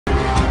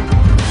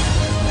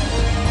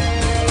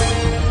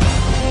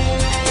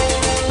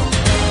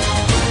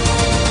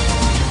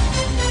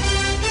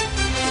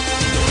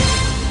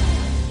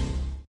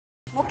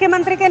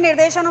मुख्यमंत्री के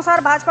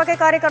निर्देशानुसार भाजपा के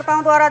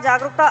कार्यकर्ताओं द्वारा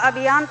जागरूकता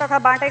अभियान तथा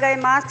बांटे गए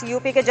मास्क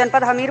यूपी के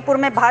जनपद हमीरपुर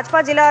में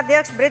भाजपा जिला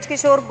अध्यक्ष ब्रिज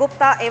किशोर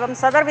गुप्ता एवं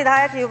सदर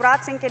विधायक युवराज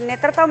सिंह के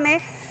नेतृत्व में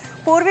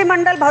पूर्वी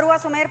मंडल भरुआ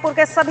सुमेरपुर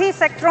के सभी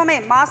सेक्टरों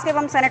में मास्क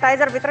एवं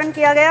सैनिटाइजर वितरण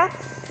किया गया,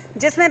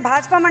 जिसमें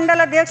भाजपा मंडल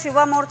अध्यक्ष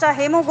युवा मोर्चा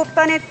हेमू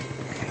गुप्ता ने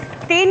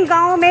 3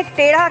 गांवों में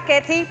टेढ़ा,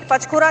 कैथी,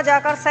 पचखुरा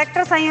जाकर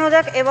सेक्टर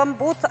संयोजक एवं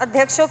बूथ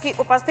अध्यक्षों की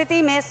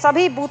उपस्थिति में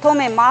सभी बूथों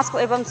में मास्क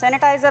एवं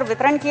सैनिटाइजर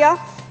वितरण किया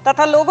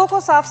तथा लोगों को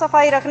साफ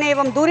सफाई रखने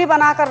एवं दूरी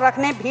बनाकर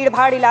रखने, भीड़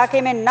भाड़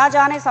इलाके में न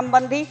जाने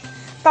संबंधी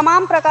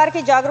तमाम प्रकार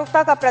की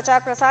जागरूकता का प्रचार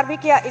प्रसार भी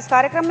किया। इस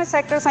कार्यक्रम में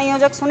सेक्टर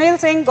संयोजक सुनील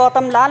सिंह,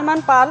 गौतम लाल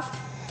मनपाल,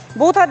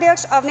 बूथ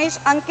अध्यक्ष अवनीश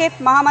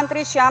अंकित,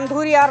 महामंत्री श्याम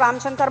धूरिया,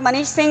 रामशंकर,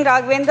 मनीष सिंह,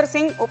 राघवेंद्र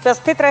सिंह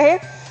उपस्थित रहे।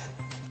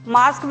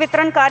 मास्क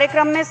वितरण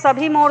कार्यक्रम में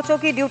सभी मोर्चों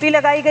की ड्यूटी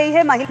लगाई गई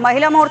है।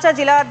 महिला मोर्चा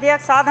जिला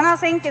अध्यक्ष साधना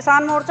सिंह,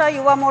 किसान मोर्चा,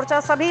 युवा मोर्चा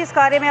सभी इस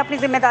कार्य में अपनी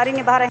जिम्मेदारी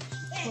निभा रहे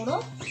हैं।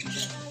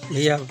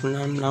 भैया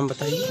अपना नाम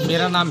बताइए।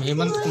 मेरा नाम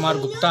हेमंत कुमार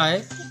गुप्ता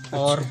है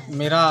और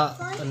मेरा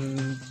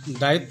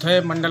दायित्व है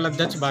मंडल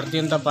अध्यक्ष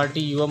भारतीय जनता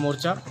पार्टी युवा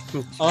मोर्चा,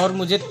 और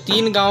मुझे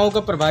 3 गांवों का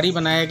प्रभारी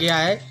बनाया गया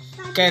है,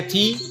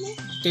 कैथी,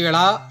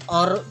 टेढ़ा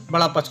और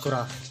बड़ा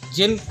पचखुरा,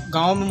 जिन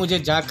गांवों में मुझे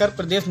जाकर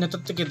प्रदेश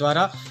नेतृत्व के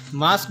द्वारा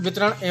मास्क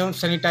वितरण एवं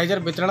सैनिटाइजर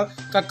वितरण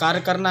का कार्य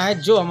करना है,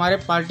 जो हमारे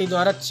पार्टी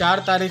द्वारा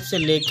 4 तारीख से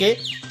लेके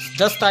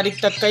 10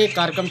 तारीख तक का ये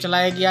कार्यक्रम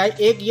चलाया गया है।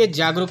 एक ये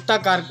जागरूकता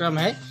कार्यक्रम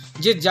है,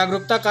 जिस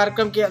जागरूकता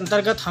कार्यक्रम के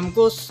अंतर्गत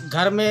हमको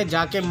घर में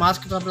जाके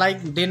मास्क सप्लाई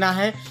देना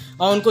है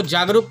और उनको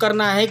जागरूक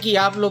करना है कि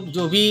आप लोग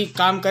जो भी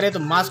काम करें तो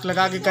मास्क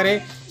लगा के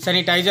करें,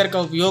 सैनिटाइजर का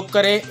उपयोग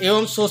करें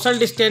एवं सोशल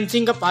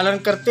डिस्टेंसिंग का पालन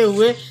करते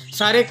हुए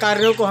सारे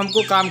कार्यों को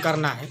हमको काम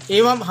करना है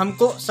एवं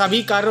हमको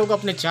सभी कार्यों को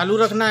अपने चालू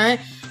रखना है।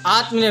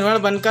 आत्मनिर्भर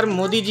बनकर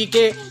मोदी जी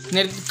के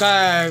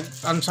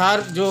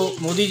अनुसार जो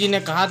मोदी जी ने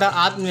कहा था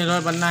आत्मनिर्भर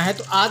बनना है,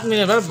 तो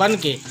आत्मनिर्भर बन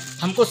के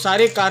हमको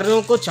सारे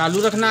कार्यों को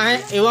चालू रखना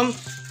है एवं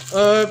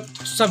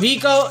सभी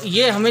को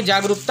ये हमें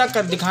जागरूकता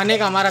कर दिखाने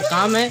का हमारा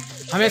काम है।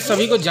 हमें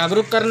सभी को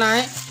जागरूक करना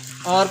है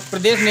और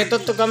प्रदेश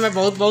नेतृत्व का मैं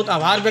बहुत बहुत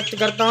आभार व्यक्त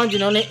करता हूं,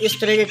 जिन्होंने इस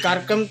तरह के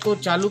कार्यक्रम को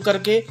चालू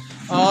करके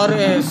और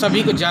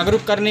सभी को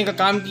जागरूक करने का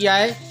काम किया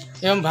है।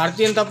 एवं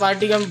भारतीय जनता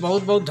पार्टी का मैं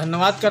बहुत बहुत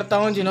धन्यवाद करता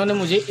हूं, जिन्होंने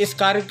मुझे इस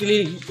कार्य के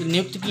लिए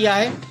नियुक्त किया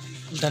है।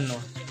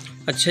 धन्यवाद।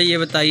 अच्छा, ये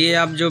बताइए,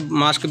 आप जो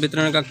मास्क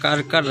वितरण का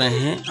कार्य कर रहे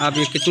हैं, आप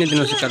ये कितने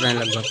दिनों से कर रहे हैं?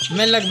 लगभग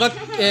मैं लगभग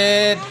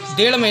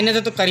 1.5 महीने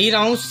से तो कर ही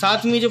रहा हूँ।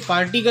 साथ में जो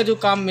पार्टी का जो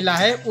काम मिला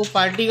है, वो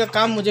पार्टी का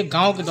काम मुझे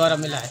गांव के द्वारा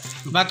मिला है।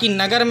 बाकी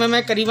नगर में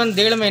मैं करीबन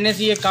 1.5 महीने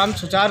से ये काम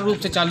सुचारू रूप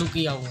से चालू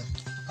किया हुआ है।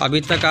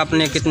 अभी तक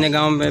आपने कितने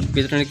गांव में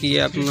वितरण किए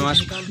अपने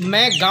मास्क?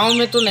 मैं गांव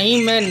में तो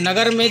नहीं, मैं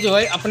नगर में जो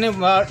है अपने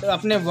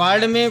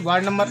वार्ड में,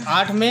 वार्ड नंबर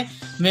 8 में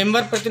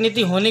मेंबर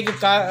प्रतिनिधि होने के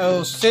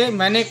उससे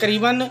मैंने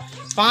करीबन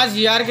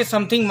 5000 के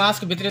समथिंग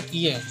मास्क वितरित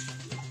किए हैं।